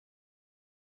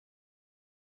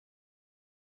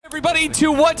Everybody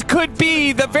to what could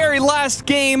be the very last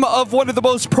game of one of the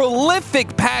most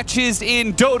prolific patches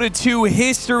in Dota 2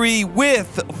 history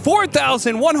with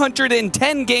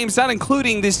 4,110 games, not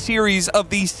including this series of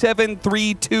the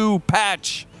 7-3-2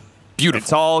 patch. Beautiful.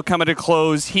 It's all coming to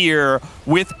close here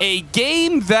with a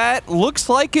game that looks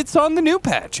like it's on the new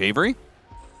patch, Avery.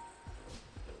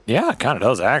 Yeah, it kind of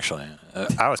does, actually.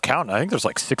 I was counting. I think there's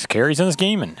like 6 carries in this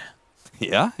game, and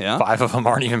yeah. 5 of them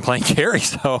aren't even playing carry,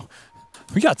 so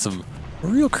we got some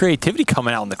real creativity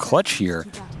coming out in the clutch here.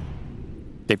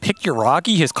 They picked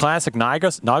Yuragi, his classic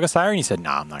Naga Sire, and he said,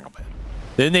 nah, I'm not going to play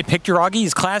that. Then they picked Yuragi,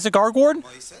 his classic Argord.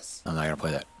 I'm not going to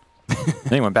play that.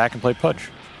 Then he went back and played Pudge.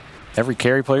 Every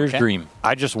carry player's dream.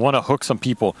 I just want to hook some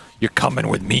people. You're coming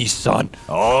with me, son.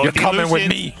 Oh, you're coming with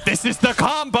me. This is the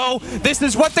combo. This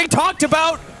is what they talked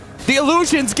about. The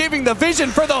illusion's giving the vision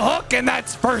for the hook, and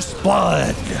that's first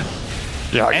blood.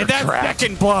 Yeah, and that's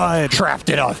second blood. Trapped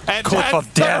in a cliff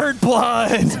of death. Third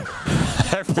blood.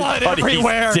 Blood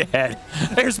everywhere. Dead.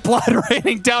 There's blood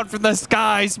raining down from the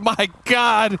skies. My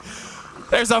God.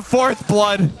 There's a fourth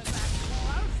blood.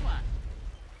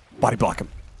 Body block him.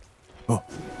 Oh,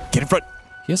 get in front.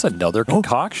 He has another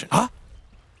concoction. Huh?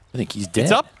 I think he's dead.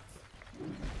 It's up.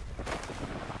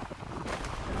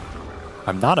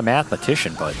 I'm not a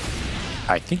mathematician, but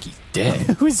I think he's dead.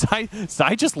 Who's Zai?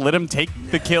 Zai just let him take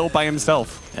the kill by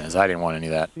himself. Yeah, Zai didn't want any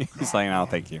of that. He's like, no,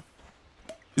 thank you.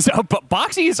 So, but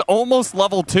Boxy is almost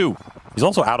level 2. He's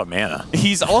also out of mana.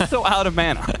 He's also out of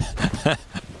mana.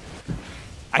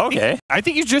 I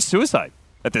think he's just suicide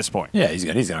at this point. Yeah, he's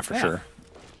gonna for sure.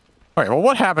 All right, well,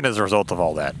 what happened as a result of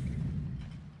all that?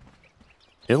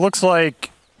 It looks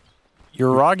like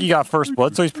Yuragi got first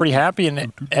blood, so he's pretty happy,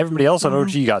 and everybody else on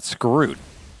OG got screwed.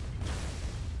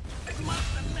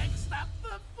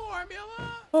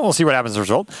 Well, we'll see what happens as a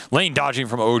result. Lane dodging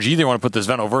from OG. They want to put this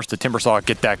Veno versus the Timbersaw,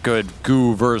 get that good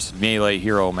Goo versus melee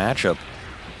hero matchup.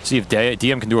 See if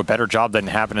DM can do a better job than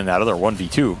happened in that other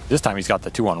 1v2. This time he's got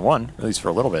the 2-on-1, at least for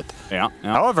a little bit. Yeah.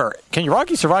 However, can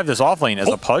Yuragi survive this offlane as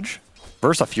a Pudge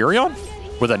versus a Furion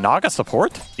with a Naga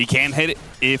support? He can hit it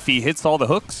if he hits all the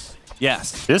hooks.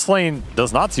 Yes. This lane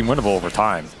does not seem winnable over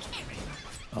time.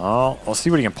 Oh, we'll see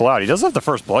what he can pull out. He does have the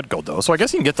first blood gold, though, so I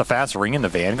guess he can get the fast ring in the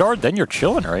Vanguard. Then you're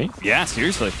chilling, right? Yeah,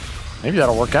 seriously. Maybe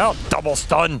that'll work out. Double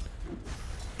stun.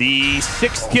 The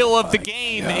 6th kill of the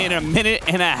game in a minute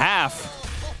and a half.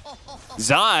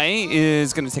 Zai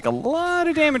is going to take a lot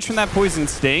of damage from that Poison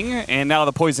Sting, and now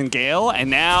the Poison Gale, and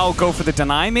now go for the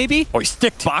deny, maybe? Oh, he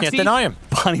sticked. Boxy Can't deny him.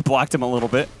 Bonnie blocked him a little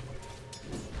bit.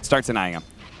 Start denying him.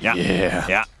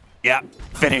 Yeah.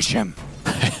 Finish him.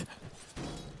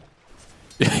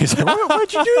 He's like,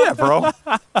 why'd you do that, bro?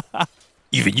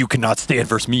 Even you cannot stand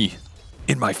versus me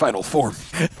in my final form.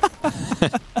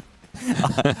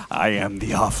 I am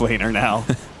the offlaner now.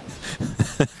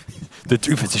 The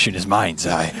true position is mine,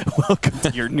 Zai. Welcome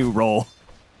to your new role.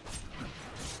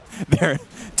 There,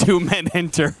 2 men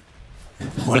enter,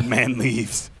 1 man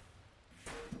leaves.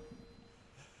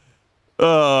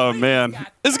 Oh, man.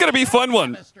 This is going to be a fun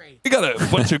one. We got a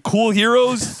bunch of cool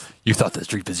heroes. You thought the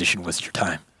street position was your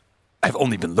time. I've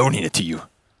only been loaning it to you.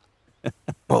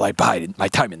 Well, I bide my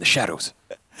time in the shadows.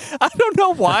 I don't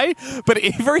know why, but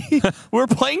Avery, we're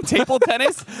playing table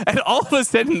tennis, and all of a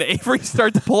sudden Avery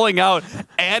starts pulling out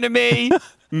anime,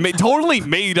 totally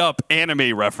made up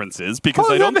anime references, because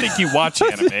I don't think you watch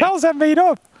anime. How is that made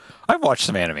up? I've watched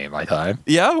some anime in my time.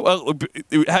 Yeah? Well,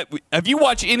 have you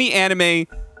watched any anime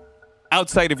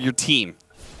outside of your team?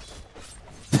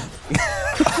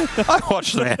 I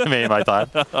watched some anime in my time.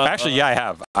 Actually, yeah,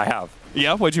 I have.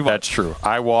 Yeah? What'd you watch? That's true.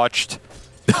 I watched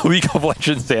League of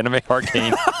Legends anime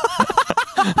Arcane.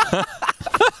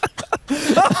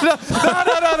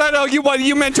 No.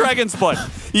 You meant Dragon's Blood.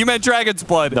 You meant Dragon's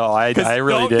Blood. No, I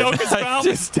really did. No, because Valve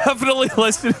is definitely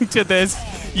listening to this.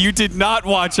 You did not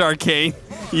watch Arcane.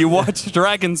 You watched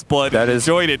Dragon's Blood. That is,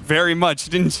 enjoyed it very much,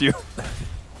 didn't you?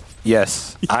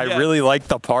 Yes. I really liked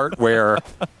the part where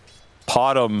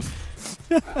Potom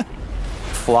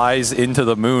flies into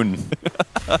the moon.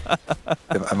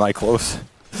 Am I close?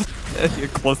 You're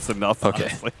close enough, okay.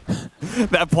 Honestly.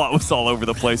 That plot was all over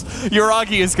the place.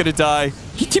 Yuragi is going to die.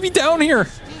 He took me down here.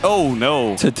 Oh,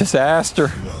 no. It's a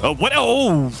disaster. Oh, what?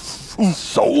 Oh.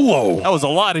 Solo. That was a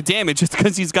lot of damage just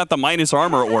because he's got the minus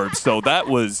armor orb. So that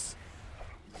was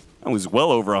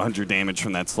well over 100 damage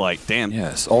from that slight. Damn.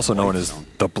 Yes, also known as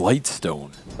the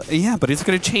Blightstone. Yeah, but it's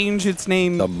going to change its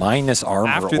name. The minus armor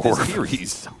after orb. This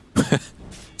series.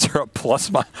 Is there a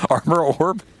plus armor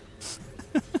orb?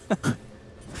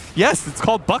 Yes, it's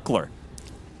called Buckler.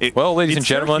 Well, ladies and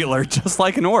gentlemen, circular, just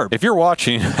like an orb. if you're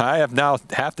watching, I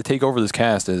have to take over this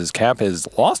cast as Cap has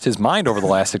lost his mind over the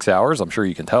last 6 hours. I'm sure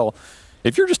you can tell.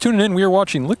 If you're just tuning in, we are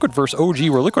watching Liquid vs. OG,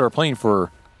 where Liquid are playing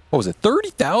for, what was it,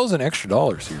 $30,000 extra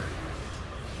here.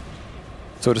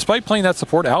 So despite playing that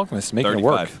support, Alchemist is making 35.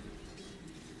 it work.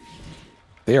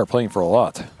 They are playing for a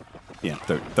lot. Yeah,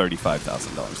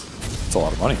 $35,000. It's a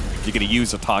lot of money. If you're going to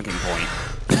use a talking point,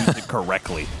 use it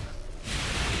correctly.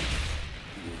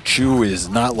 Chu is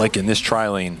not liking this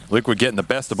tri-lane. Liquid getting the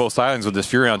best of both sides with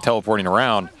this Furion teleporting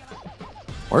around.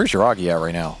 Where's Yuragi at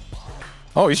right now?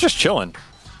 Oh, he's just chilling.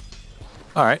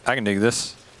 All right, I can dig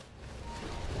this.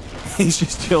 He's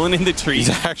just chilling in the trees.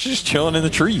 He's actually just chilling in the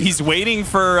trees. He's waiting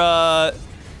for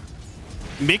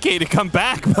Mickey to come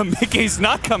back, but Mickey's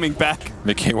not coming back.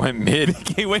 Mickey went mid.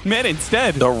 Mickey went mid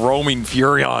instead. The roaming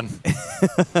Furion.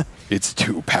 It's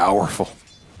too powerful.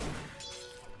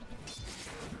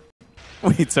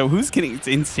 Wait, so who's getting... It's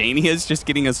Insania's just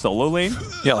getting a solo lane?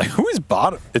 Yeah, like, who is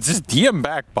bottom? It's just DM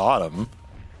back bottom.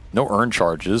 No earn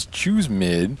charges. Choose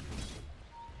mid.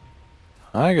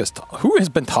 I guess... Who has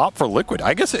been top for Liquid?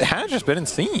 I guess it has just been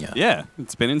Insania. Yeah,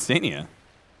 it's been Insania.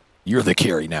 You're the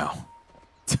carry now.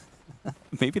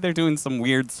 Maybe they're doing some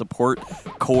weird support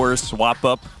core swap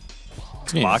up.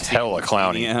 It's hella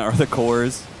clowny. Yeah, or the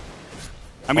cores.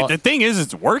 I mean, the thing is,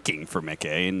 it's working for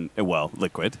Mickey and, well,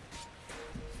 Liquid.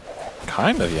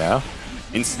 Kind of, yeah.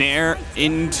 Ensnare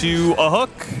into a hook.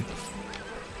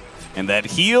 And that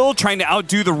heal, trying to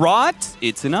outdo the rot.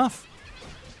 It's enough.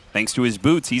 Thanks to his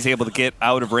boots, he's able to get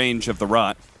out of range of the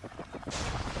rot.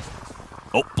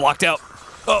 Oh, blocked out.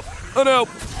 Oh no.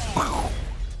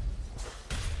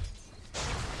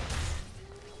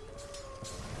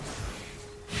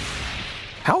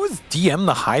 How is DM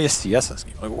the highest CS in this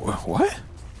game? Like, what?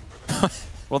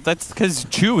 Well, that's because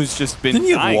Chu has just been. Didn't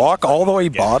you dying. walk all the way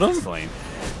bottom? Explain.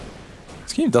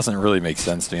 This game doesn't really make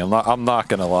sense to me. I'm not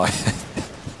gonna lie.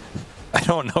 I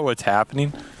don't know what's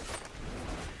happening.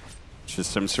 It's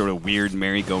just some sort of weird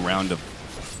merry-go-round of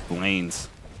lanes.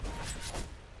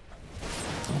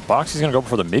 Boxy's gonna go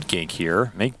for the mid gank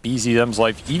here, make BZM's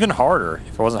life even harder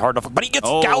if it wasn't hard enough. But he gets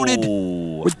scouted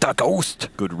with the ghost.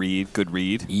 Good read, good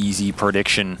read. Easy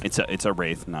prediction. It's a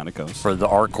wraith, not a ghost. For the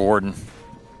Arc Warden.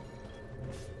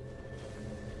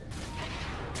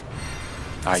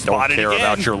 I don't care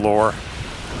about your lore.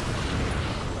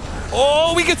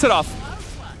 Oh, he gets it off.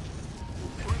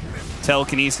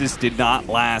 Telekinesis did not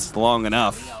last long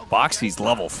enough. Boxy's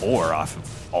level 4 off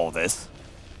of all this.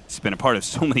 He's been a part of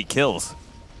so many kills.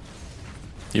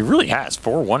 He really has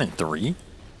 4, 1, and 3.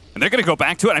 And they're going to go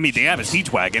back to it. I mean, they have a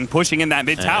siege wagon pushing in that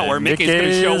mid tower. Mickey's going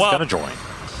to show up. Gonna join.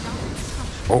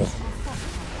 Oh.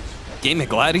 Game of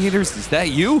Gladiators, is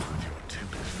that you?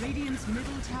 Radiant's middle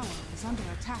tower is under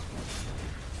attack.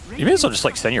 You may as well just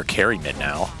like send your carry mid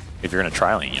now if you're gonna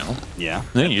try lane, you know? Yeah. And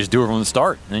then you just do it from the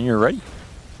start, and then you're ready.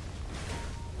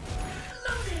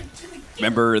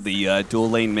 Remember the dual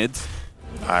lane mids?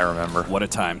 I remember. What a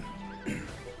time.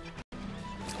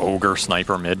 Ogre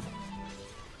sniper mid.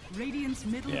 Radiant's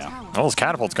middle Yeah. tower. Well, this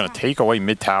catapult's gonna take away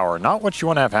mid tower. Not what you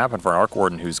want to have happen for an Arc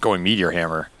Warden who's going Meteor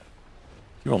Hammer.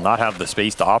 You will not have the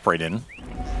space to operate in.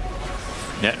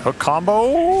 Net hook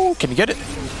combo. Can you get it?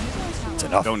 It's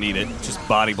enough. Don't need it. Just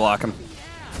body block him.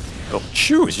 Oh,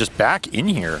 Chu is just back in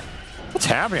here. What's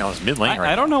happening on this mid lane right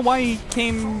now? I don't know why he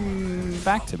came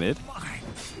back to mid.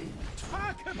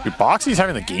 Dude, Boxy's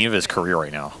having the game of his career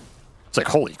right now. It's like,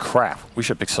 holy crap, we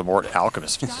should pick some more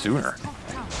Alchemists sooner.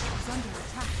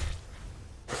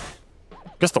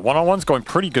 Guess the one-on-one's going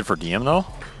pretty good for DM, though.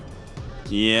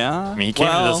 Yeah. I mean, he came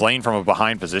into this lane from a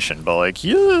behind position, but, like,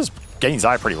 he is getting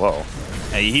Zai pretty low.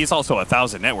 Hey, he's also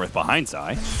 1,000 net worth behind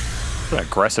Zai. An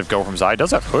aggressive go from Zai.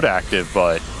 Does have Hood active,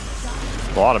 but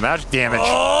a lot of magic damage.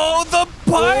 Oh, the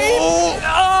bite!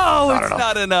 Oh, it's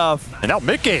not enough. And now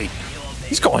Mickey,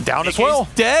 he's going down as well.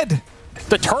 Dead.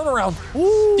 The turnaround.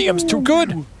 DM's too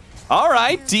good. All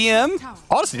right, DM.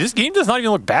 Honestly, this game does not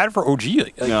even look bad for OG.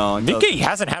 Like, No, it Mickey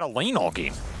hasn't had a lane all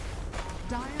game.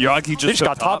 Yagi They just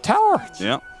got top tower.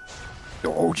 Yeah.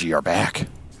 The OG are back.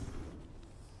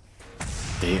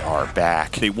 They are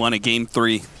back. They won a game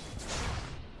 3.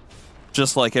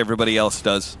 Just like everybody else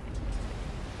does.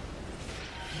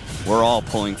 We're all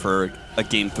pulling for a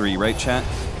game 3, right, chat?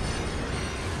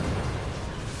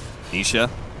 Nisha.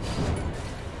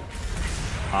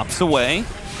 Hops away.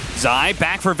 Zai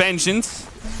back for vengeance.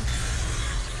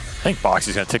 I think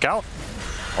Boxy's going to tick out.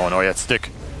 Oh, no, he had stick.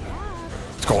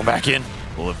 It's going back in.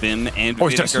 Full of Vim and Oh,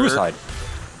 he's done suicide.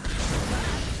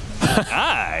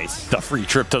 Nice. The free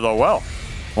trip to the well.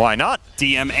 Why not?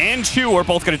 DM and Chu are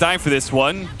both going to die for this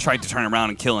one. Tried to turn around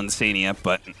and kill Insania,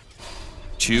 but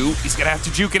Chew, he's gonna have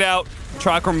to juke it out.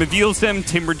 Chakram reveals him,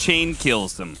 Timber Chain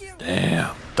kills him.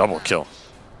 Damn, double kill.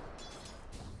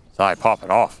 Zai pop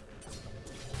it off.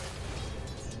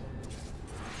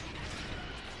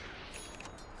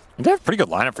 They have a pretty good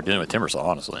lineup for dealing with Timbersaw,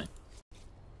 honestly.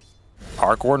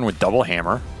 Arc Warden with double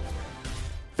hammer.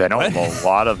 Venom, a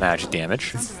lot of magic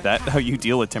damage. Is that how you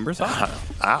deal with Timbersaw?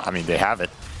 I mean, they have it.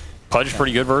 Pudge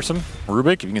pretty good versus him.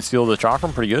 Rubik, if you can steal the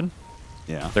Chakram, pretty good.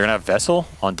 Yeah. They're going to have Vessel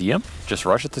on DM. Just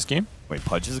rush it this game. Wait,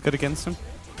 Pudge is good against him?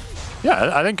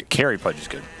 Yeah, I think carry Pudge is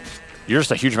good. You're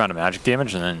just a huge amount of magic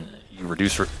damage, and then you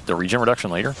reduce the regen reduction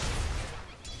later.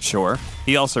 Sure.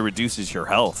 He also reduces your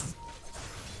health.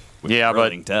 Yeah,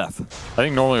 but death. I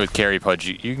think normally with carry Pudge,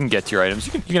 you can get to your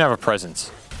items. You can have a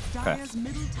presence. Okay.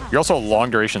 You're also a long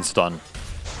duration stun,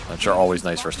 which are always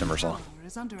nice for Timbersaw.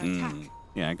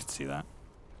 Yeah, I could see that.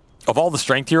 Of all the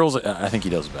strength heroes, I think he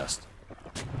does best.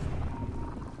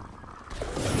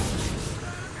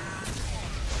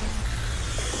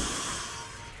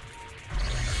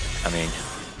 I mean,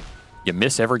 you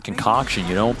miss every concoction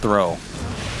you don't throw.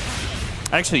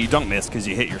 Actually, you don't miss because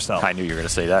you hit yourself. I knew you were going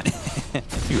to say that.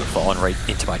 You were falling right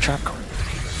into my trap card.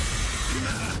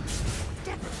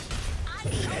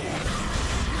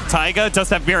 Taiga does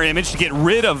have mirror image to get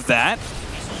rid of that.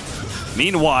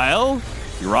 Meanwhile,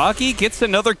 Yuragi gets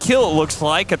another kill, it looks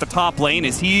like, at the top lane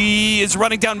as he is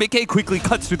running down mid-K, quickly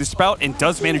cuts through the spout and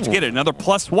does manage to get it. Another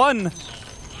 +1.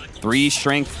 3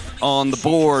 strength on the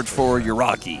board for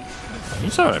Yuragi.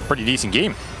 He's had a pretty decent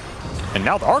game. And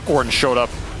now the Arc Warden showed up.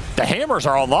 The hammers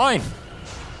are online.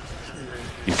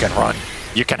 You can run.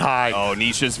 You can hide. Oh,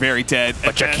 Nisha's very dead.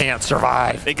 But you can't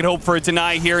survive. They can hope for a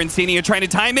deny here. Insania trying to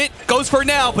time it. Goes for it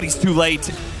now, but he's too late.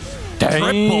 Damn.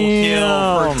 Triple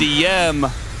kill for DM.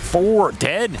 4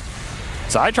 dead.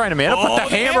 Zai trying to man up, but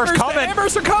the hammer's coming. The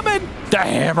hammers are coming. The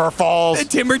hammer falls. The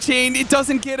Timber Chain, it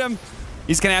doesn't get him.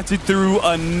 He's going to have to throw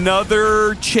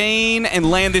another chain and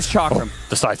land this Chakram. Oh,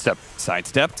 the sidestep.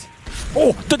 Sidestepped.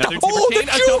 Oh, the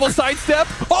double sidestep.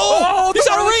 Oh, he's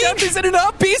the out of early range. Is it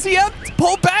enough? BCM,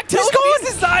 pull back.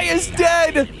 Telekinesis Zai is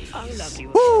dead.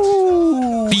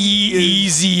 Woo.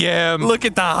 BEZM. Look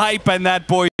at the hype on that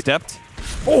boy. Stepped.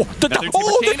 Oh, the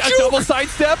double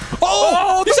sidestep.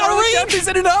 Oh, he's out of range. Is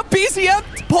it enough?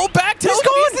 BCM, pull back.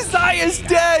 Telekinesis Zai is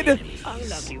dead.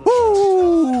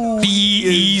 Woo.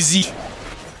 BEZ.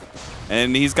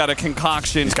 And he's got a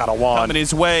concoction. He's got a wand. Coming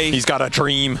his way. He's got a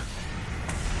dream.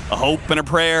 A hope and a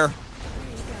prayer.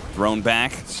 Thrown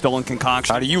back. Stolen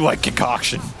concoction. How do you like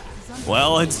concoction?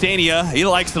 Well, Instania, he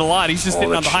likes it a lot. He's just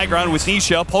sitting on the high ground with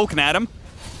Nisha, poking at him.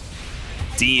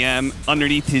 DM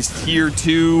underneath his tier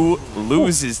 2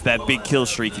 loses that big kill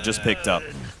streak he just picked up.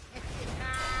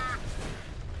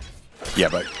 Yeah,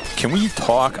 but can we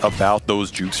talk about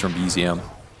those jukes from BZM? Can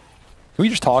we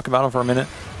just talk about them for a minute?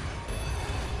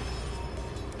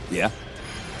 Yeah.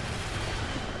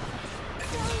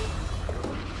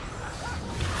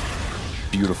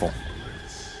 Beautiful.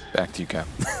 Back to you, Cap.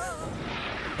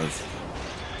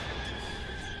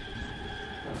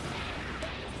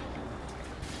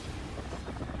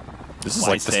 This is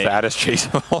like the saddest chase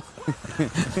of all.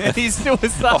 He's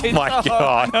suicide. Oh my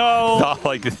god. No. Not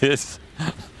like this.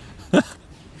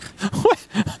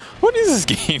 What is this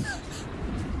game?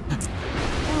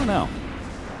 I don't know.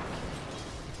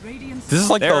 Radiant's This is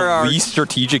like the least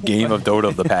strategic game of Dota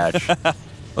of the patch.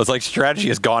 It's like strategy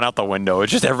has gone out the window.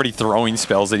 It's just everybody throwing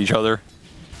spells at each other.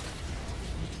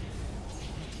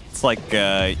 It's like,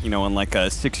 you know, when like a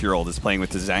 6-year-old is playing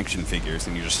with his action figures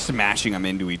and you're just smashing them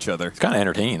into each other. It's kind of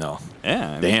entertaining, though. Yeah.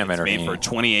 I mean, Damn it's entertaining. made for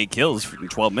 28 kills in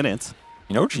 12 minutes.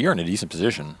 You know, OG are in a decent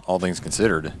position, all things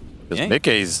considered. Because Yeah.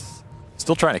 Mikkei's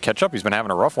still trying to catch up. He's been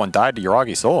having a rough one. Died to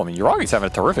Yuragi solo. I mean, Yuragi's having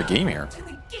a terrific game here.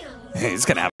 He's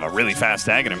going to have a really fast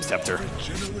Aghanim Scepter.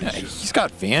 Yeah, he's got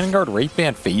Vanguard, Wraith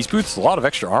Band, Phase Boots, a lot of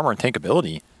extra armor and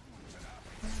tankability.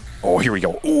 Oh, here we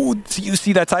go. Ooh, you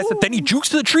see that side step? Then he jukes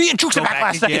to the tree and jukes it back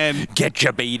last second. Get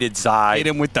ya baited, Zai. Hit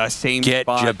him with the same Get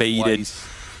spot ya baited. twice.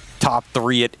 Top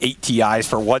 3 at 8 TIs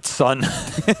for what, son?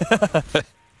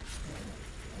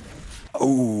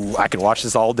 Oh, I could watch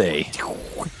this all day.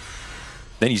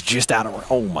 Then he's just out of...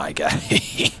 Oh, my God.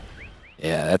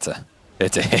 Yeah, that's a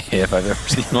hit if I've ever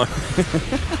seen one.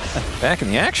 Back in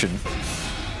the action.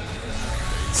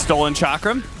 Stolen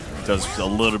Chakram. Does a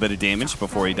little bit of damage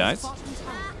before he dies.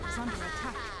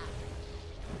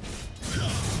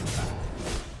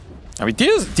 I mean,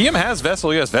 DM has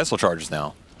Vessel. He has Vessel charges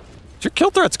now. Your kill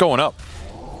threat's going up.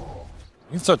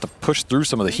 You can start to push through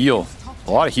some of the heal.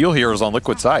 A lot of heal heroes on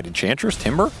Liquid side. Enchantress,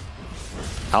 Timber,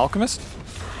 Alchemist.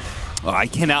 Oh, I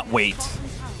cannot wait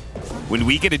when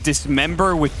we get a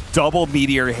Dismember with double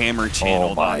Meteor Hammer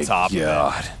channeled on top of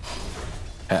it.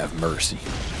 Have mercy.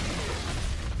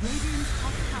 Radiant's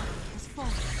top tower has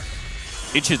fallen.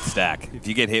 It should stack. If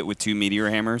you get hit with 2 meteor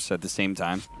hammers at the same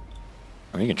time.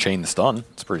 I mean, you can chain the stun.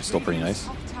 It's still pretty nice.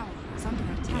 Top tower is under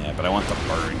attack. Yeah, but I want the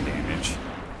burn damage.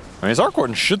 I mean, his Arc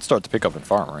Warden should start to pick up in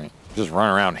farm, right? Just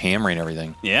run around hammering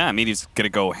everything. Yeah, I mean, he's going to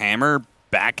go hammer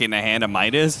back in the hand of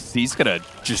Midas. He's going to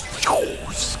just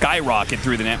skyrocket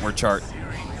through the network chart.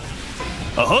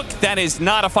 A hook, that is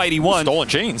not a fight he won. Stolen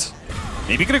chains.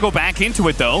 Maybe going to go back into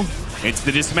it, though. It's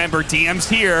the dismembered DM's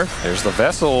here. There's the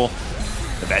Vessel.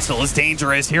 The Vessel is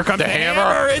dangerous. Here comes The the hammer.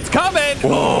 hammer. It's coming.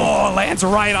 Oh, lands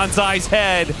right on Zai's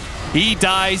head. He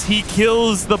dies. He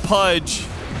kills the Pudge.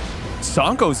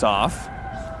 Song goes off.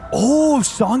 Oh,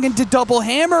 Song into double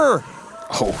hammer.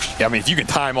 Oh, I mean, if you can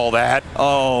time all that.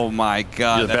 Oh, my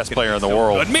God. You're the that's best gonna player be in the so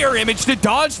world. good. Mirror image to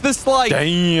dodge the slice.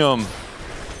 Damn.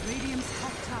 Radiant's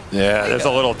top tower. Yeah, there's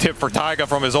a little tip for Taiga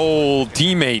from his old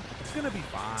teammate.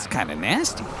 It's kind of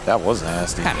nasty. That was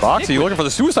nasty. Kinda Boxy liquid. looking for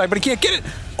the suicide, but he can't get it.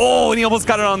 Oh, and he almost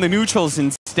got it on the neutrals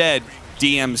instead.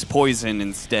 DM's poison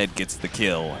instead gets the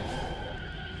kill.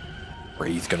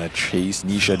 Ray's gonna chase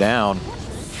Nisha down.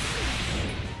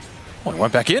 Oh, he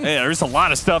went back in. Hey, there's a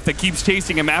lot of stuff that keeps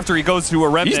chasing him after he goes through a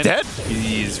remnant. He's dead.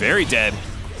 He is very dead.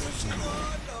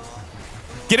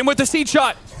 Get him with the seed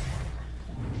shot.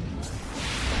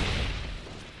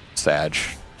 Sag.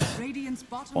 Radiant's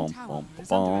bottom Bum, tower bum,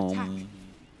 is under bum. attack.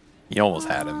 He almost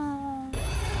had him.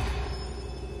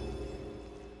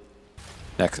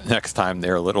 Next time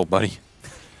there, little buddy.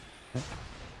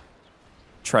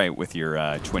 Try it with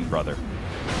your twin brother.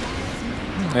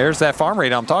 There's that farm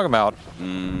rate I'm talking about.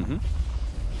 Mm-hmm.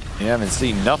 You haven't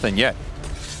seen nothing yet.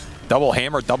 Double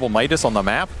hammer, double Midas on the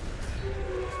map.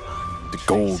 The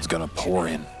gold's gonna pour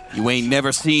in. You ain't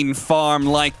never seen farm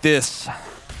like this.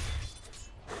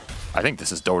 I think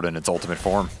this is Dota in its ultimate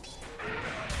form.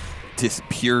 This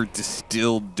pure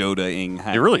distilled Dota-ing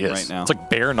It really is. right now. It's like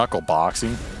bare knuckle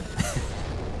boxing.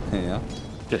 Yeah.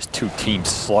 Just two teams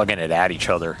slugging it at each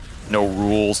other. No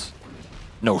rules,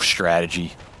 no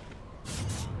strategy.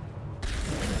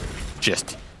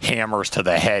 Just hammers to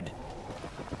the head.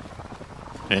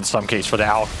 And in some case for the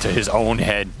Alk to his own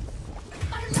head.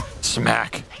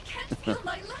 Smack.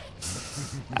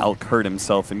 Alk hurt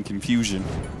himself in confusion.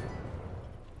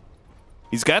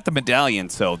 He's got the medallion,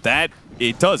 so that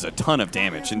it does a ton of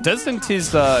damage. And doesn't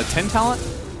his 10 talent?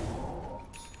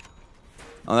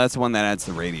 Oh, that's the one that adds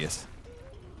the radius.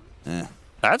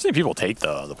 I've seen people take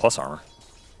the plus armor.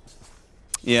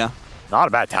 Yeah. Not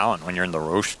a bad talent when you're in the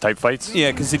Roche type fights.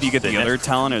 Yeah, because if you get the Didn't it? other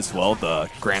talent as well, the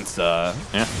grants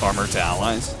armor to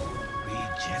allies.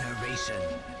 Regeneration.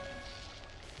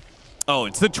 Oh,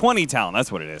 it's the 20 talent.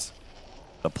 That's what it is.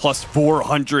 The plus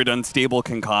 400 unstable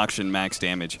concoction max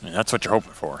damage. And that's what you're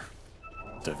hoping for.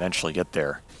 To eventually get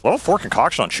there. Level 4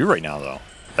 concoction on Shu right now, though.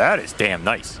 That is damn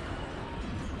nice.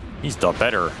 He's the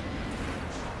better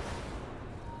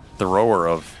thrower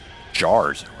of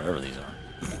jars, whatever these are.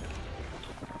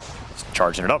 Just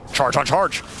charging it up. Charge on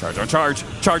charge. Charge on charge.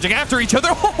 Charging after each other.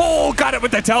 Oh, got it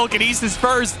with the telekinesis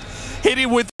first. Hit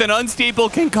him with an unstable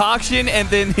concoction, and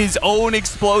then his own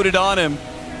exploded on him.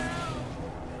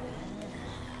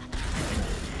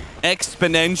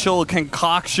 Exponential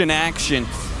concoction action.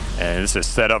 And this is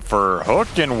set up for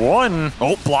hook and one.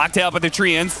 Oh, blocked out by the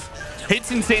Treants.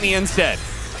 Hits Insania instead.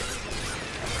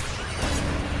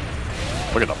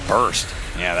 Look at the burst.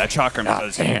 Yeah, that chakram God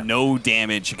does damn. no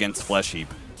damage against Flesh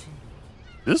Heap.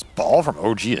 This ball from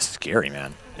OG is scary,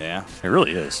 man. Yeah. It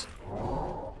really is.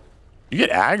 You get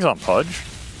Ags on Pudge.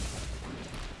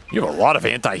 You have a lot of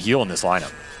anti-heal in this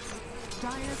lineup.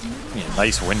 Dire's middle I mean, a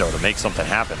nice window to make something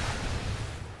happen.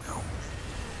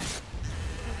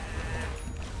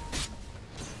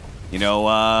 You know,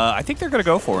 I think they're going to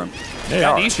go for him. They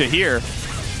Got are. Nisha here.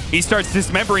 He starts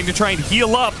dismembering to try and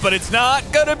heal up, but it's not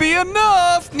going to be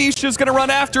enough. Nisha's going to run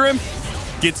after him.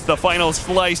 Gets the final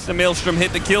slice. The Maelstrom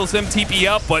hit that kills him. TP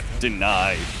up, but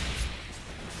denied.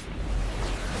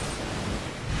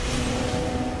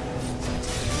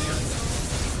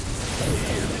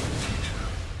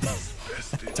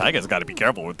 Taiga's got to be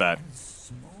careful with that.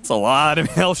 It's a lot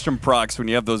of Maelstrom procs when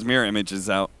you have those mirror images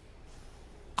out.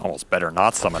 Almost better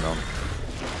not summon them.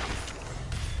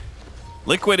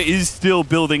 Liquid is still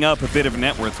building up a bit of a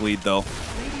net worth lead, though.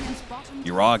 Radiant's bottom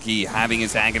Yuragi having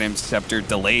his Aghanim Scepter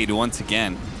delayed once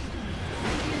again.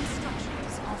 Radiant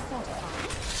structures are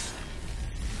fortified.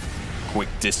 Quick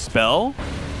Dispel.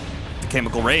 The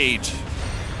Chemical Rage.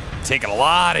 Taking a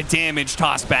lot of damage,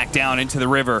 tossed back down into the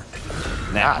river.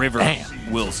 And that God river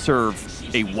damn. will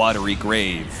serve a watery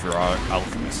grave for our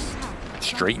alchemist.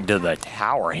 Straight into the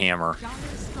tower hammer. Dire's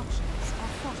structures are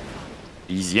fortified.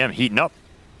 EZM heating up.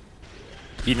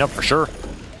 Heating up for sure.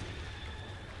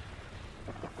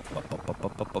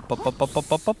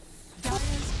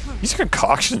 These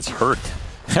concoctions hurt.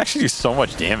 They actually do so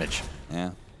much damage.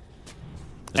 Yeah.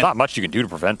 There's not much you can do to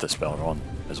prevent this spell going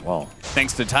as well.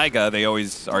 Thanks to Taiga, they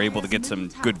always are able to get some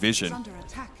good vision.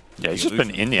 Yeah, he's just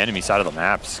been in the enemy side of the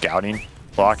map, scouting,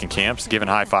 blocking camps, giving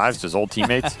high fives to his old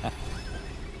teammates.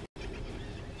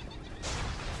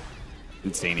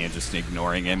 Insania just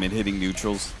ignoring him and hitting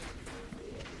neutrals.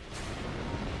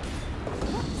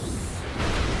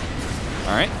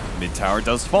 All right, mid tower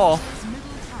does fall.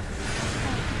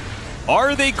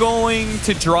 Are they going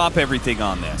to drop everything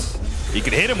on this? You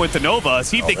could hit him with the Nova,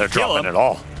 see if they can kill him. They're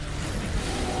dropping it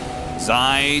all.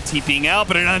 Zai TPing out,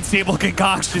 but an unstable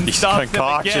concoction These stops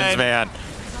concoctions, him again.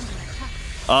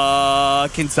 man.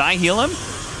 Can Zai heal him?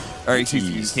 Or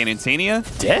excuse me, can Insania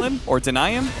heal him? Or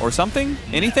deny him? Or something?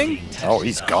 Anything? Oh,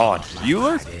 he's gone.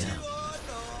 Euler?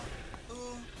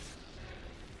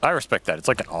 I respect that. It's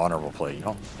like an honorable play, you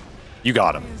know? You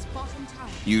got him.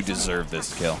 You deserve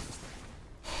this kill.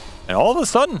 And all of a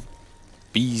sudden,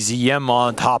 BZM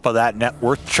on top of that net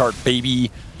worth chart,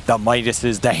 baby. The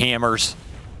Midases, the hammers.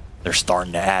 They're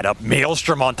starting to add up.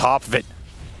 Maelstrom on top of it.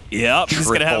 Yep, he's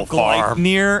going to have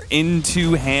Gleipnir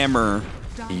into Hammer.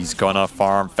 He's going to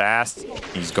farm fast.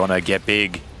 He's going to get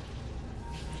big.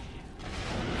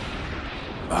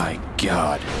 My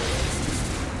God.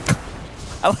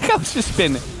 I like how it's just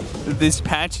been, this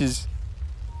patch is,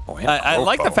 I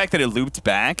like the fact that it looped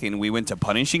back and we went to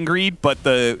Punishing Greed, but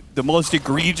the most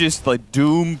egregious, the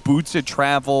Doom, Boots of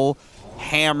Travel,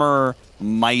 Hammer,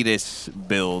 Midas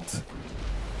build.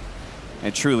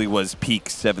 It truly was peak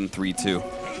 732.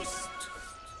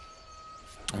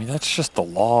 I mean, that's just the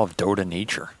law of Dota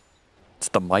nature. It's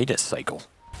the Midas cycle.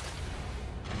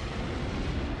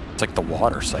 It's like the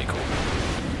water cycle.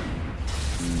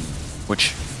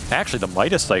 Which, actually, the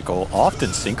Midas cycle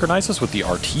often synchronizes with the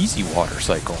Arteezy water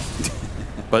cycle.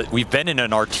 But we've been in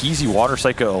an Arteezy water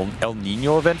cycle El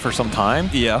Nino event for some time.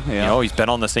 Yeah, yeah. You know, he's been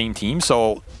on the same team,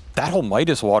 so that whole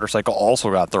Midas water cycle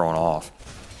also got thrown off.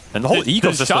 And the whole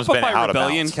ecosystem's been out of bounds. Does Shopify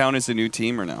Rebellion count as a new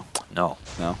team or no? No.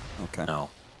 No? Okay. No.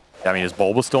 I mean, is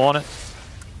Bulba still on it?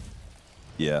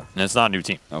 Yeah. And it's not a new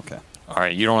team. Okay. All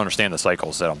right, you don't understand the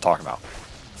cycles that I'm talking about.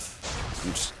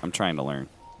 I'm trying to learn.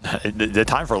 The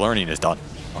time for learning is done.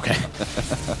 Okay.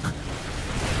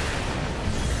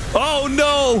 Oh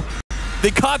no!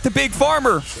 They caught the big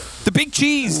farmer, the big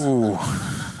cheese. Ooh.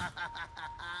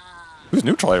 Whose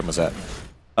neutral item was that?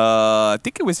 I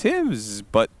think it was his,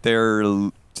 but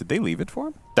did they leave it for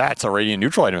him? That's a radiant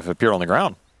neutral item if it appeared on the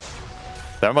ground.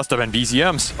 That must have been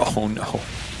BZM's. Oh no.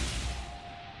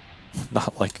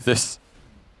 Not like this.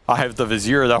 I have the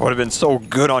Vizier. That would have been so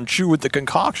good on Chu with the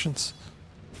concoctions.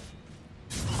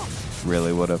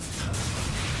 Really would have.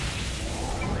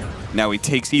 Now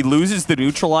he loses the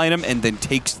neutral item and then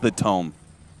takes the tome.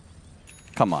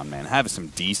 Come on, man. Have some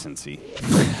decency.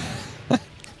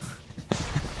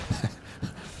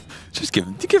 Just give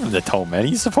him the tome, man.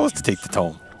 He's supposed to take the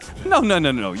tome. No.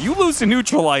 You lose a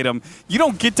neutral item, you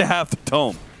don't get to have the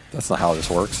tome. That's not how this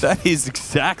works. That is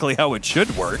exactly how it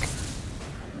should work.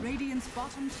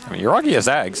 I mean, Yuragi has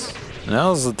Ags.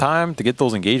 Now's the time to get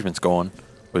those engagements going.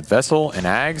 With Vessel and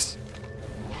Ags.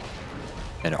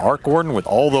 And Arc Warden with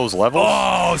all those levels.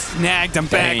 Oh, snagged him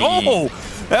back. Oh,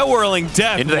 that whirling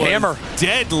death into the hammer.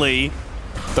 Deadly.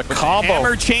 The combo. The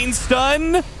hammer chain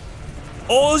stun.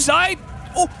 Oh, Zai.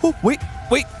 Oh, wait.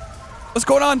 What's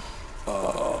going on?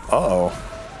 Uh-oh.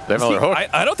 They have another hook.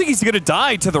 I don't think he's going to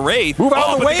die to the Wraith. Move out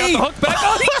of the way. They got the hook back.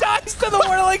 Oh, he dies to the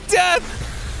whirling death.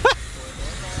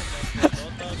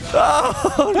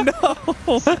 Oh, no.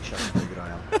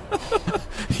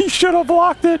 He should have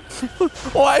blocked it.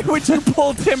 Why would you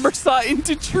pull Timbersaw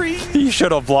into trees? He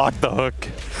should have blocked the hook.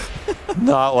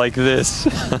 Not like this.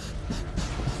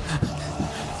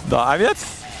 No, I mean,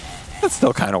 that's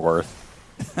still kind of worth.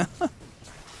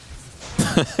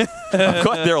 I'm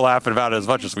glad they're laughing about it as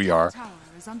much as we are.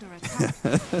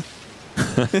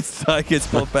 Side gets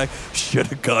pulled back. Should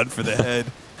have gone for the head.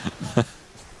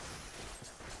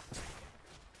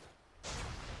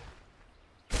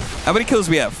 How many kills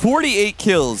we have? 48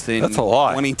 kills in That's a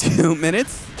lot. 22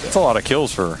 minutes. That's a lot of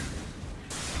kills for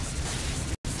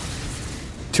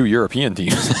 2 European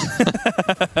teams.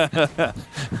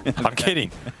 I'm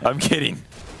kidding.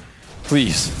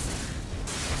 Please.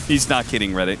 He's not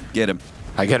kidding, Reddit. Get him.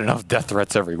 I get enough death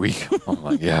threats every week. Oh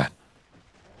my God.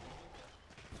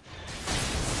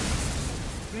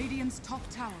 Radiant's top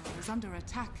tower is under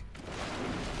attack.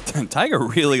 Tiger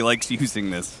really likes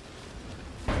using this.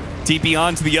 TP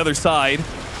on to the other side.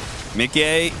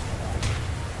 Mickey.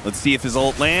 Let's see if his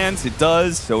ult lands. It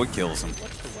does, so it kills him.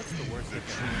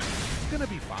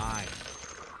 gonna be fine.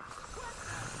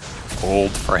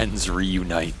 Old friends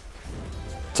reunite.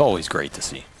 It's always great to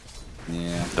see.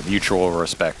 Yeah. The mutual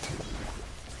respect,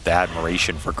 the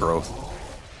admiration for growth,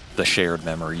 the shared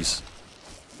memories.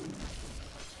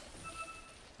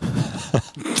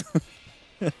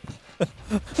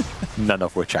 None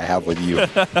of which I have with you.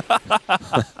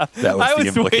 That was the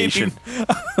implication.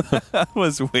 I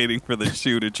was waiting for the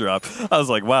shoe to drop. I was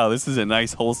like, wow, this is a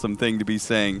nice, wholesome thing to be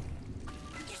saying.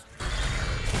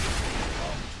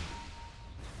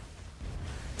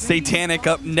 Satanic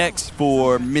up next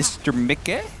for Mr.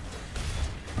 Mickey.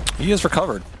 He has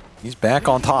recovered. He's back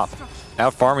on top.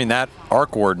 Out farming that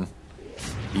Arc Warden.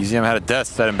 EZM had a death,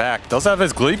 set him back. Does have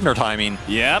his Gleipnir timing.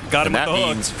 Yep, got him And that with the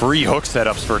hook. means free hook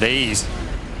setups for days.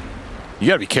 You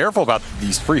gotta be careful about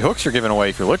these free hooks you're giving away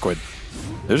if you're Liquid.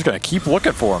 They're just gonna keep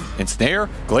looking for him. Ensnare,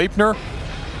 Gleipnir,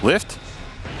 lift.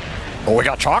 Oh, we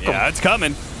got Chalk him. Yeah, it's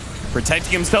coming.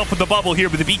 Protecting himself with the bubble here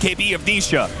with the BKB of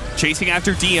Nisha. Chasing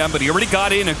after DM, but he already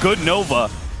got in a good Nova.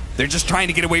 They're just trying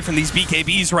to get away from these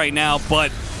BKBs right now,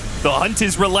 but the hunt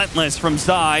is relentless from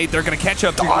Zai. They're going to catch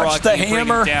up to Dodge Grog the and bring him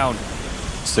hammer. down.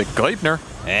 Sick Gleipnir.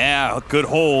 Yeah, good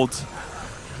hold.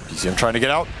 EZM trying to get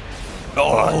out.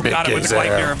 Oh, got it with Mickey's a Gleipnir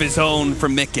there. of his own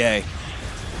from Mickey.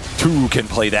 Two can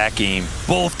play that game.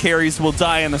 Both carries will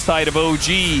die on the side of OG.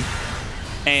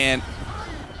 And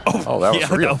Oh, that was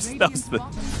yeah, real.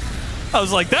 I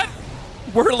was like, that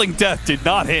whirling death did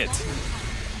not hit.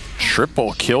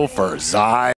 Triple kill for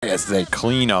Zai as they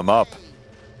clean him up.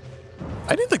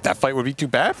 I didn't think that fight would be too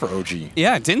bad for OG.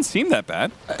 Yeah, it didn't seem that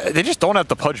bad. They just don't have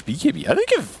to pudge BKB. I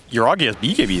think if Yuragi has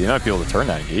BKB, they might be able to turn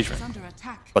that engagement. Under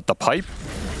attack. But the pipe,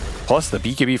 plus the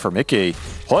BKB for Mickey,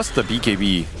 plus the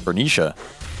BKB for Nisha,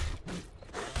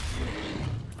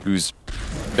 who's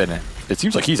been, it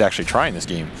seems like he's actually trying this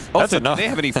game. That's Also, enough. do they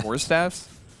have any force staffs?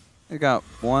 They've got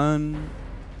one.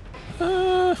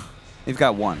 They've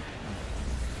got one.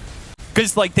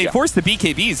 Because, like, they forced the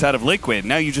BKBs out of Liquid.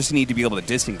 Now you just need to be able to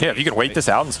disengage. Yeah, if you can wait this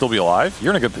out and still be alive, you're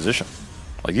in a good position.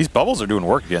 Like, these bubbles are doing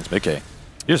work against Mickey.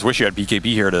 You just wish you had BKB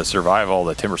here to survive all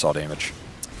the Timbersaw damage.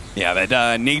 Yeah,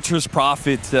 that Nature's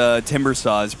Prophet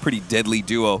Timbersaw is a pretty deadly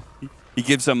duo. He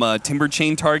gives them a Timber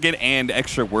Chain target and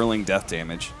extra whirling death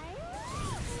damage.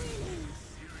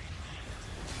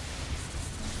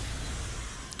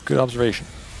 Good observation.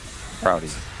 Proud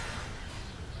of you.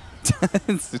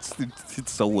 It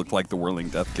still looked like the whirling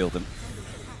death killed him.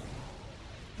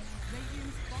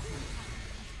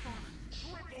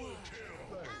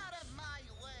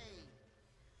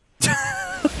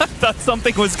 I thought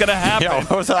something was going to happen. Yeah,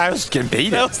 I was getting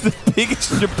baited. That was the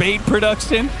biggest debate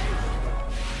production.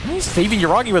 He's saving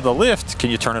Yuragi with a lift. Can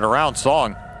you turn it around?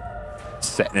 Song.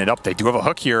 Setting it up. They do have a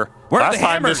hook here. Where are Last the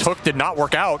time hammers? this hook did not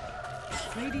work out.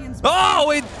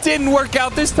 Oh, it didn't work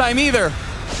out this time either.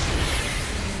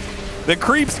 The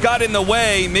creeps got in the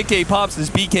way. Mickey pops his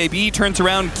BKB, turns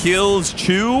around, kills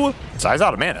Chu. Zai's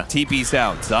out of mana. TP's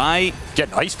out. Zai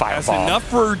Getting ice has fireball. enough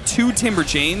for 2 Timber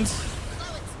Chains.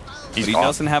 He's But he gone.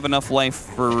 doesn't have enough life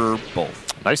for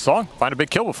both. Nice song. Find a big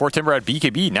kill before Timber had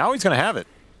BKB. Now he's going to have it.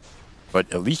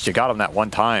 But at least you got him that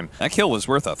one time. That kill was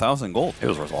worth 1,000 gold. It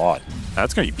was worth a lot.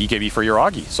 That's going to be BKB for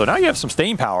Yuragi. So now you have some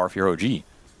staying power if you're OG.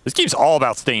 This game's all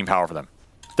about staying power for them.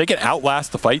 If they can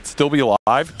outlast the fight, still be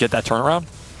alive, get that turnaround,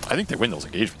 I think they win those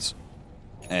engagements.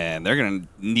 And they're going to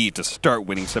need to start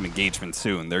winning some engagements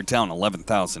soon. They're down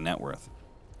 11,000 net worth.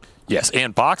 Yes,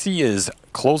 and Boxy is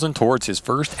closing towards his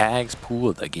first Ags pool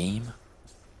of the game.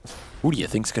 Who do you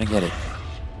think's going to get it?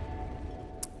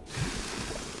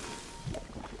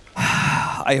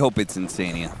 I hope it's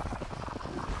Insania.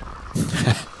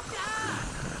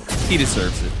 He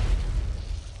deserves it.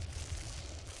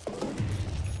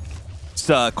 It's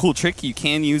a cool trick you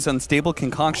can use Unstable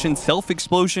Concoction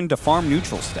Self-Explosion to farm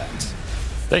neutral stacks.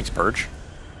 Thanks, Purge.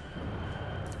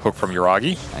 Hook from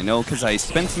Yuragi. I know because I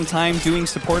spent some time doing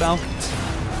support outfits.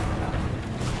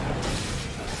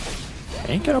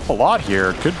 Ain't get up a lot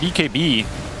here. Good BKB.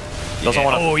 Doesn't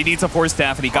want to. Oh, he needs a force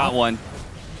staff and he got one.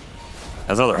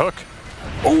 Has another hook.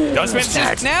 Does manage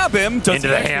to snap him. Does Into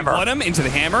the hammer. Want him into the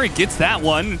hammer. He gets that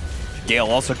one. Gale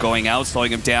also going out,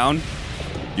 slowing him down.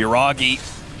 Yuragi,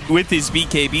 with his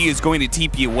BKB, is going to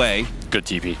TP away. Good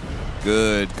TP.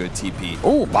 Good TP.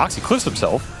 Oh, Boxy cliffs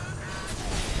himself.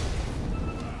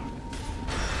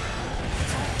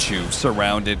 Chu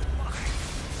surrounded.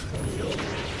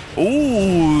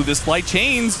 Ooh, the slight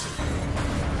chains.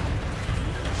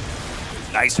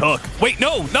 Nice hook. Wait,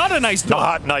 no, not a nice hook.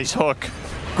 Not nice hook.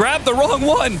 Grab the wrong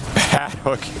one. Bad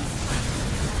hook.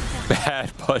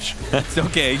 Bad push. It's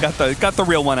okay. Got the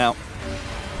real one out.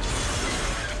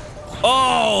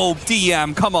 Oh,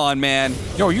 DM, come on, man.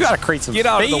 Yo, you gotta create some Get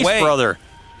out of space, the way. brother.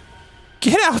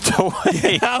 Get out the way.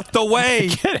 Get out the way.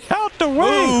 Get out the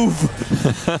way. Move.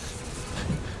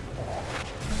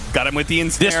 Got him with the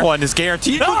ensnare. This one is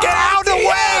guaranteed. Oh, Get out of the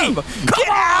damn. way. Come Get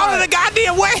on. out of the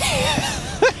goddamn way.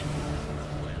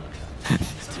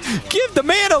 Give the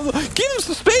man give him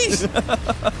some space.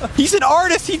 He's an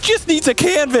artist. He just needs a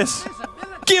canvas.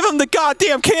 Give him the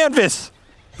goddamn canvas.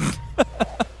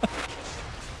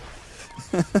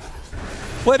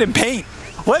 Let him paint.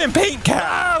 Let him paint, Cap.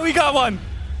 Ah, we got one.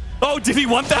 Oh, did he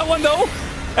want that one, though?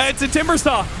 It's a timber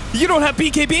saw. You don't have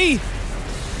BKB.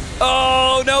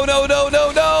 Oh, no, no, no,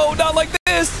 no, no. Not like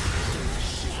this.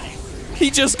 He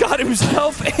just got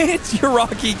himself and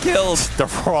Rocky killed. The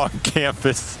wrong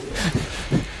canvas.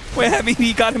 Wait, I mean,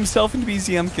 he got himself into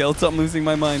BZM killed, so I'm losing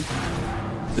my mind.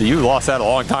 You lost that a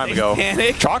long time ago.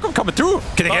 Panic. Chalkum coming through.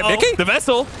 Can they get Mickey? The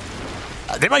vessel.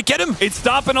 They might get him. It's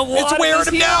stopping a lot. It's wearing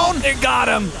him down. It got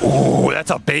him. Ooh,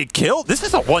 that's a big kill. This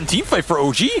is a one-team fight for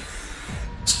OG.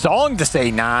 Song to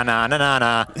say, nah, nah, nah, nah,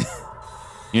 nah.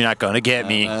 You're not going to get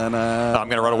me. I'm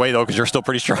going to run away, though, because you're still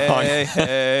pretty strong. Hey,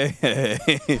 hey,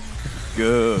 hey.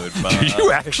 Goodbye.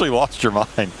 You actually lost your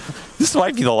mind. This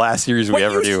might be the last series we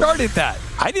ever do. You started that.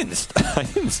 I didn't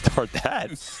start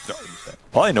that.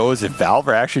 All I know is if Valve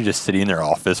are actually just sitting in their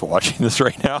office watching this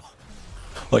right now,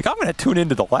 like, I'm going to tune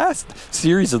into the last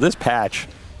series of this patch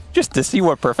just to see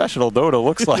what professional Dota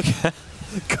looks like.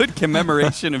 Good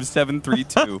commemoration of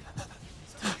 732.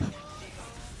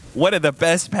 One of the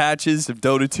best patches of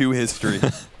Dota 2 history.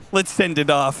 Let's send it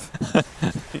off.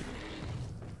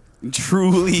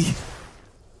 Truly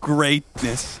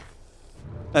greatness.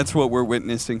 That's what we're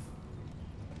witnessing.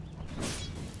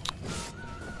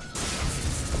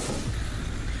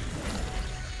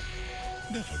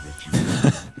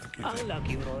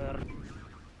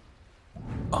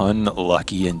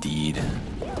 Unlucky indeed.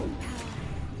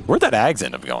 Where'd that Ags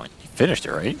end up going? He finished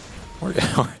it, right?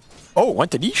 Oh,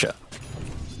 went to Nisha.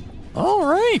 All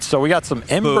right, so we got some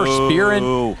Ember Spear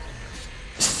and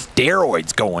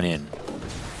steroids going in.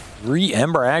 3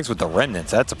 Ember Ags with the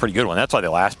Remnants. That's a pretty good one. That's why they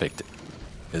last picked it,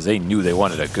 because they knew they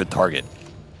wanted a good target.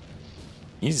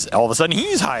 All of a sudden,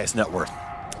 he's highest net worth.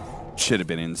 Should have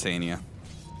been Insania.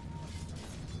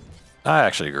 I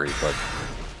actually agree, but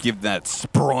give that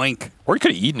sproink. Or he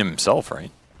could have eaten him himself,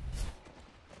 right?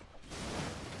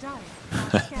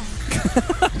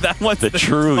 That one's the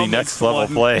truly next level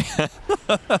play.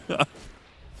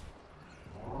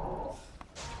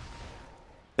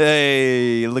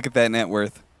 Hey, look at that net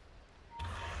worth.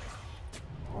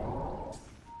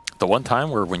 The one time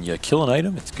where when you kill an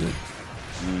item, it's good.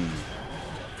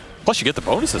 Plus, you get the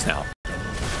bonuses now.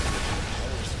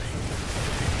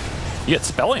 You get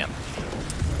Spellium.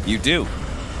 You do.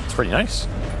 It's pretty nice.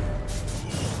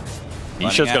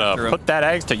 Nisha's going to put that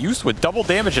Ags to use with double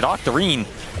damage at Octarine.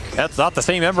 That's not the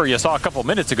same Ember you saw a couple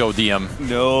minutes ago, DM.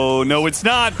 No, no, it's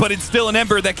not, but it's still an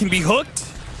Ember that can be hooked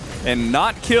and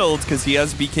not killed because he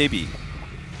has BKB.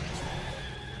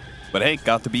 But hey,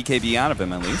 got the BKB out of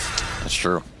him at least. That's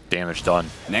true. Damage done.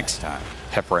 Next time.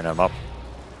 Peppering him up.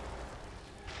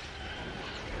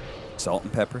 Salt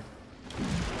and pepper?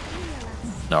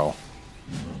 No.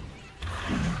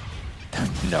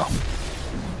 No.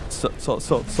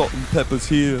 Salt and pepper's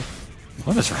here.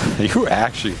 What is wrong? You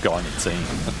actually gone insane.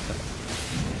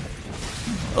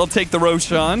 I'll take the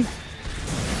Roshan.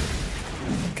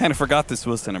 Kind of forgot this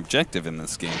was an objective in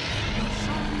this game.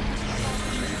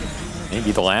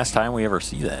 Maybe the last time we ever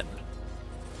see that.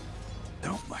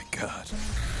 Oh my god.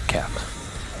 Cap.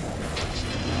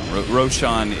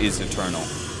 Roshan is eternal.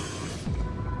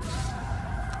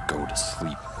 Go to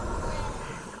sleep.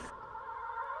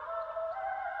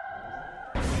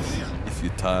 If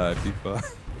you're tired, people,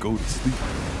 go to sleep.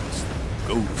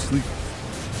 Go to sleep.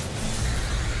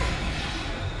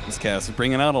 This cast is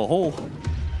bringing out a whole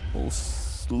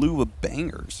slew of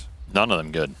bangers. None of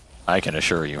them good, I can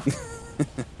assure you.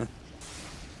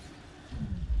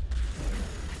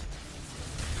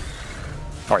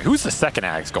 All right, who's the second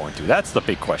Ags going to? That's the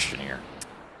big question here.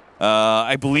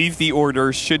 I believe the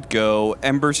order should go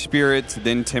Ember Spirit,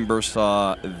 then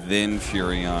Timbersaw, then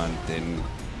Furion,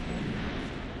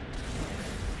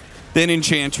 then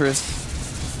Enchantress,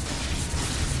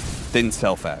 then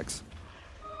Self-Ags.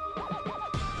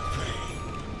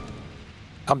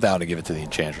 I'm down to give it to the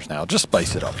Enchantress now. Just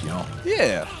spice it up, you know?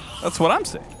 Yeah, that's what I'm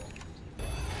saying.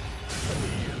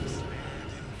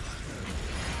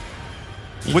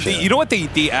 You know what the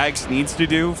Ags needs to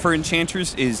do for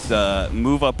Enchantress is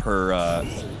move up her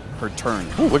turn.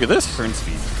 Ooh, look at this. Turn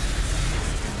speed.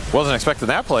 Wasn't expecting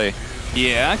that play.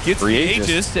 Yeah, gets the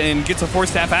Aegis and gets a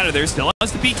 4-staff out of there. Still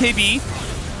has the BKB.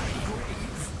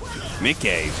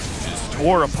 Mickey just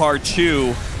tore apart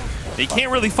Chu. They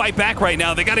can't really fight back right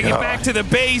now. They got to get back to the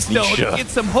base, though, to get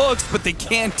some hooks, but they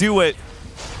can't do it.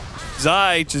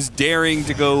 Zai just daring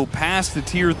to go past the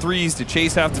tier 3s to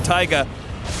chase after Taiga.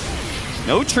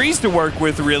 No trees to work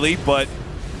with, really, but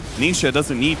Nisha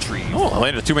doesn't need trees. Oh, I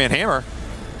landed a two-man hammer.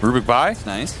 Rubik by.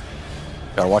 Nice.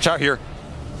 Gotta watch out here.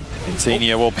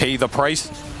 Insania will pay the price.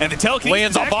 And the telekinesis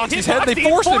lands on Boxy's head. They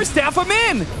forced him. Staff him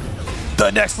in.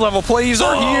 The next level plays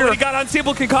are here. He got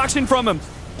unstable concoction from him.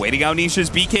 Waiting out Nisha's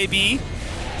BKB.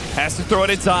 Has to throw it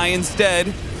at Zai instead.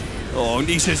 Oh,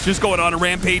 Nisha's just going on a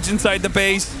rampage inside the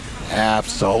base.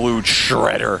 Absolute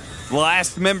shredder.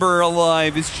 Last member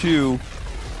alive is Chu.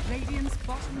 Radiant's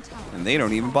bottom tower. And they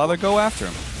don't even bother go after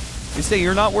him. They say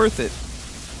you're not worth it.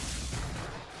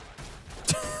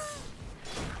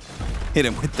 Hit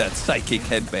him with that psychic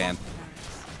headband.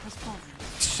 Has fallen.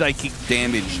 Psychic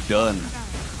damage done. Barracks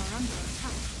are under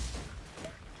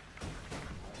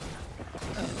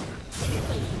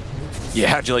attack. Yeah,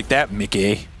 how'd you like that,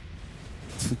 Mickey?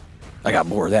 I got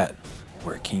more of that.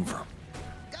 Where it came from.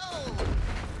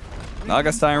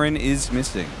 Naga Siren is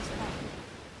missing.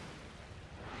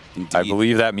 Indeed. I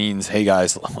believe that means, hey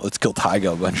guys, let's kill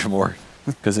Taiga a bunch more,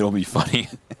 because it'll be funny.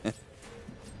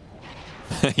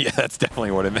 Yeah, that's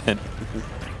definitely what it meant.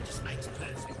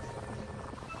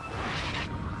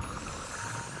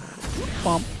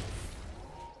 Bump.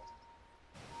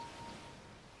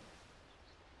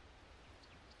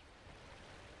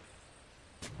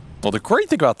 Well, the great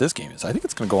thing about this game is I think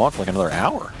it's going to go on for like another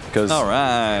hour, because All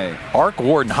right. Arc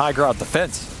Ward and high ground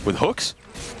defense with hooks.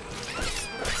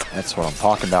 That's what I'm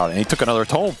talking about. And he took another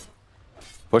tome.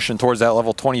 Pushing towards that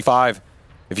level 25.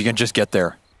 If you can just get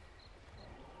there.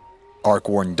 Arc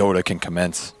Ward and Dota can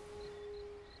commence.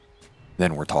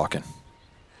 Then we're talking.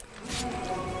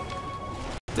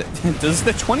 Does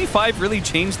the 25 really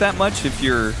change that much if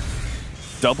your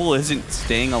double isn't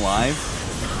staying alive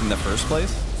in the first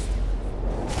place?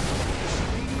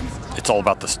 It's all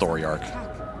about the story arc.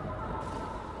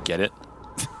 Get it?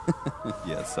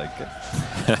 Yes, I get.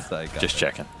 Yes, I got Just it.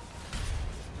 checking.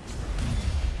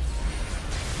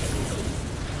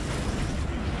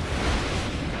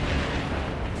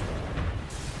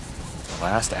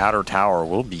 Last outer tower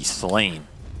will be slain.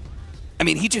 I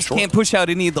mean, he just can't push out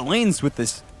any of the lanes with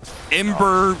this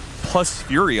Ember plus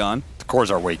Furion. The cores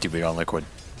are way too big on Liquid.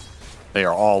 They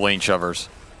are all lane shovers.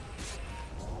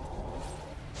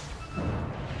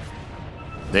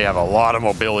 They have a lot of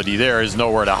mobility. There is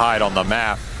nowhere to hide on the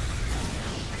map.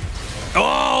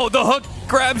 Oh, the hook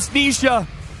grabs Nisha.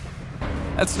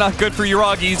 That's not good for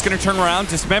Yuragi. He's going to turn around,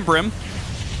 dismember him.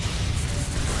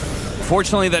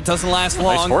 Fortunately, that doesn't last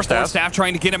long. Nice force staff. Staff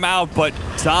trying to get him out, but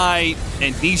Zai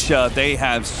and Nisha, they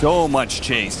have so much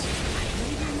chase.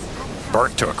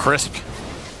 Burnt to a crisp.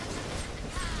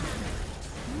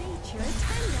 Nature is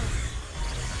tender.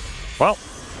 Well,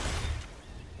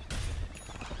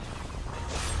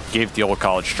 gave the old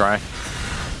college try.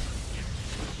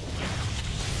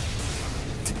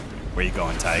 Where you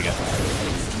going, Taiga?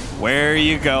 Where are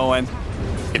you going?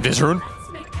 Ibizrun?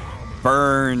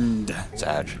 Burned.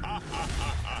 Sag.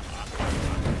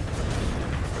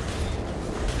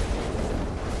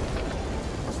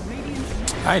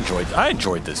 I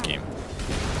enjoyed this game.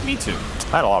 Me too.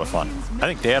 I had a lot of fun. I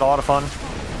think they had a lot of fun.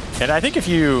 And I think if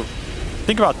you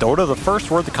think about Dota, the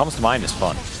first word that comes to mind is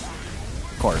fun.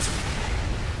 Of course.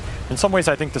 In some ways,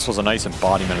 I think this was a nice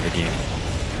embodiment of the game.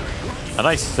 A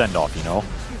nice send-off, you know?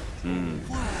 Radiant's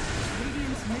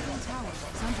middle tower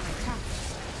is under attack.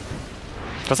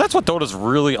 Because that's what Dota's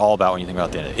really all about when you think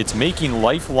about it. It's making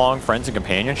lifelong friends and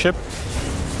companionship,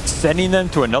 sending them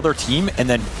to another team, and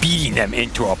then beating them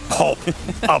into a pulp,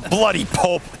 a bloody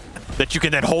pulp that you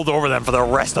can then hold over them for the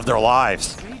rest of their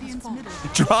lives. Radiant's middle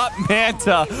Drop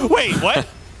Manta. Wait, what?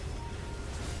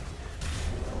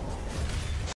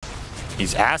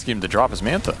 He's asking him to drop his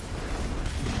Manta.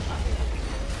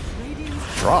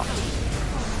 Radiant's Dropped.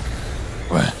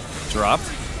 What? Dropped.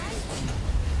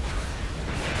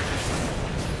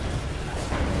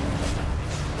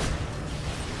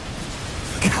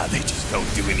 God, they just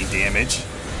don't do any damage.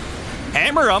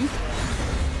 Hammer him.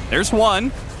 There's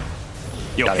one.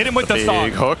 Yo, Got hit him with the big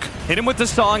song. hook. Hit him with the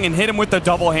song and hit him with the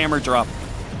double hammer drop.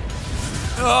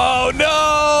 Oh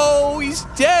no! He's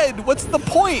dead. What's the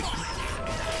point?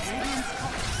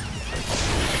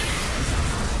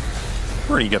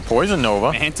 Pretty good poison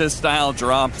Nova. Manta style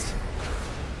dropped.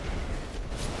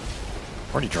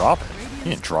 Where'd he drop it? He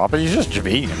didn't drop it. He's just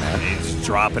debating it, man. He's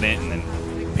dropping it and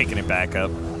then picking it back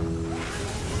up.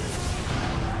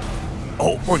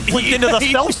 Oh, Went into the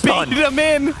stealth stun. Baited him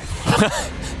in.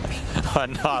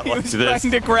 Not He like was this.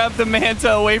 trying to grab the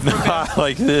Manta away from him. Not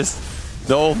like this.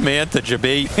 The old Manta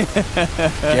debate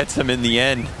gets him in the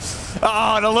end.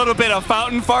 Oh, and a little bit of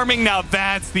fountain farming. Now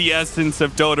that's the essence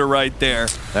of Dota right there.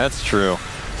 That's true.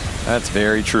 That's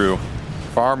very true.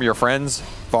 Farm your friends,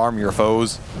 farm your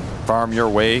foes, farm your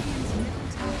way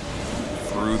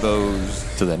through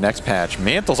those to the next patch.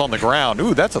 Mantles on the ground.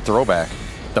 Ooh, that's a throwback.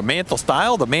 The mantle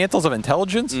style, the mantles of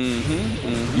intelligence.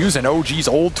 Using OG's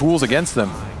old tools against them.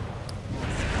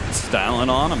 Styling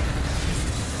on him.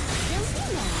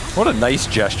 What a nice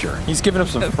gesture. He's giving up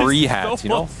some free hats, so, you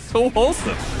know? So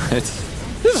wholesome. This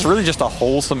is really just a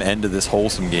wholesome end to this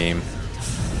wholesome game.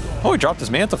 Oh, he dropped his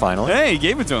manta finally. Hey, he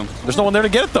gave it to him. There's no one there to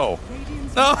get it, though.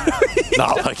 Oh,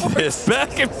 Not like this.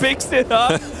 Back and fixed it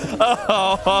up.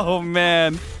 Oh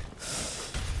man.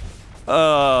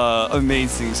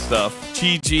 Amazing stuff.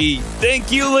 GG.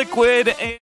 Thank you, Liquid.